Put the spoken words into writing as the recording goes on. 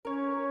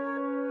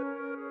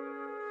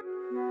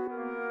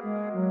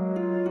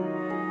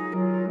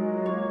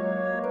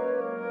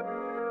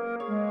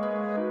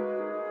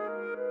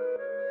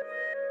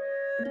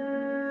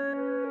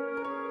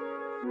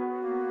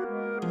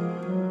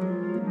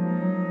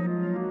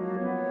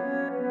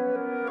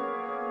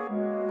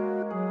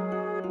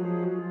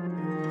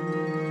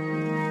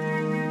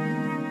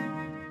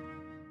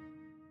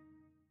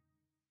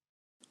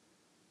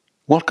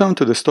Welcome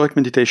to the Stoic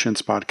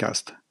Meditations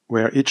podcast,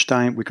 where each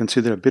time we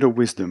consider a bit of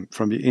wisdom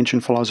from the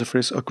ancient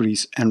philosophers of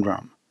Greece and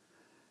Rome.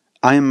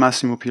 I am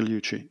Massimo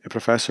Pigliucci, a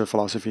professor of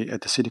philosophy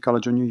at the City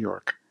College of New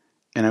York,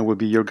 and I will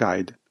be your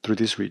guide through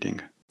this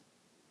reading.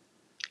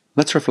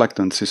 Let's reflect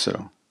on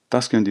Cicero,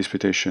 Tusculan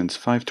Disputations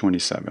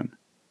 527.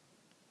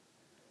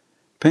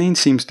 Pain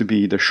seems to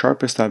be the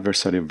sharpest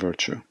adversary of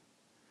virtue.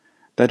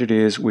 That it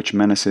is which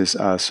menaces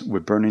us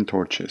with burning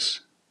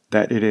torches,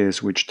 that it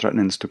is which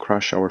threatens to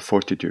crush our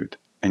fortitude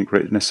and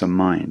greatness of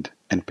mind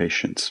and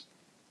patience.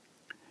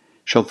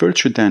 Shall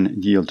virtue then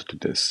yield to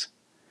this?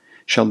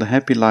 Shall the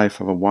happy life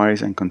of a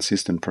wise and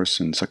consistent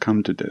person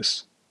succumb to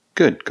this?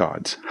 Good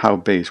gods, how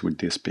base would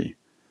this be?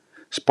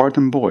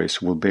 Spartan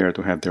boys will bear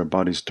to have their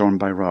bodies torn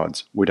by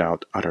rods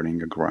without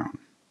uttering a groan.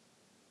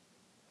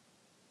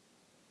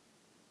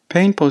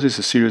 Pain poses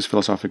a serious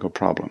philosophical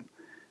problem,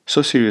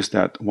 so serious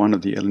that one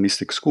of the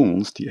Hellenistic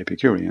schools, the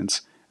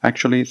Epicureans,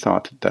 actually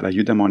thought that a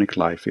eudaimonic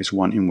life is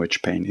one in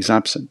which pain is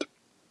absent.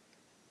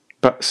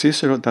 But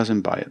Cicero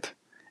doesn't buy it,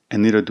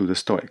 and neither do the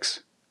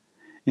Stoics.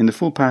 In the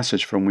full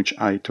passage from which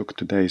I took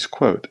today's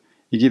quote,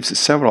 he gives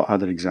several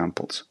other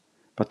examples,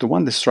 but the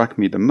one that struck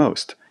me the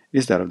most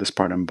is that of the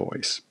Spartan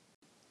boys.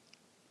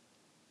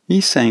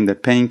 He's saying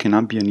that pain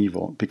cannot be an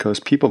evil because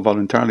people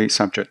voluntarily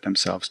subject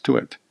themselves to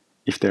it,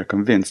 if they are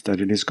convinced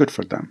that it is good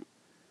for them.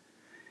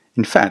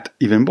 In fact,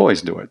 even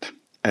boys do it,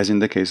 as in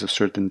the case of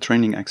certain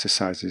training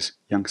exercises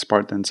young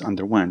Spartans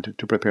underwent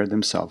to prepare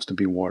themselves to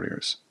be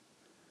warriors.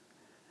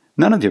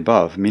 None of the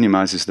above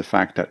minimizes the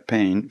fact that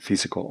pain,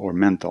 physical or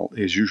mental,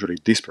 is usually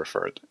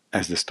dispreferred,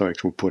 as the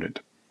Stoics would put it.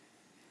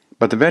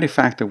 But the very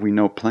fact that we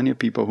know plenty of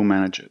people who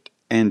manage it,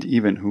 and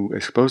even who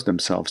expose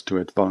themselves to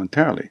it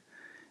voluntarily,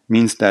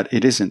 means that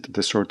it isn't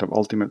the sort of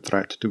ultimate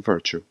threat to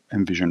virtue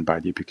envisioned by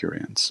the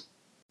Epicureans.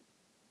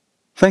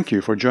 Thank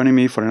you for joining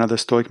me for another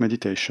Stoic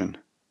meditation.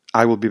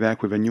 I will be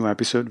back with a new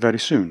episode very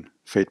soon,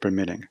 fate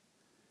permitting.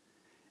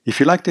 If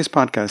you like this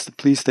podcast,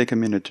 please take a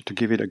minute to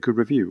give it a good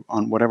review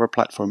on whatever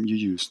platform you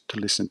use to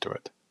listen to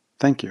it.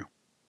 Thank you.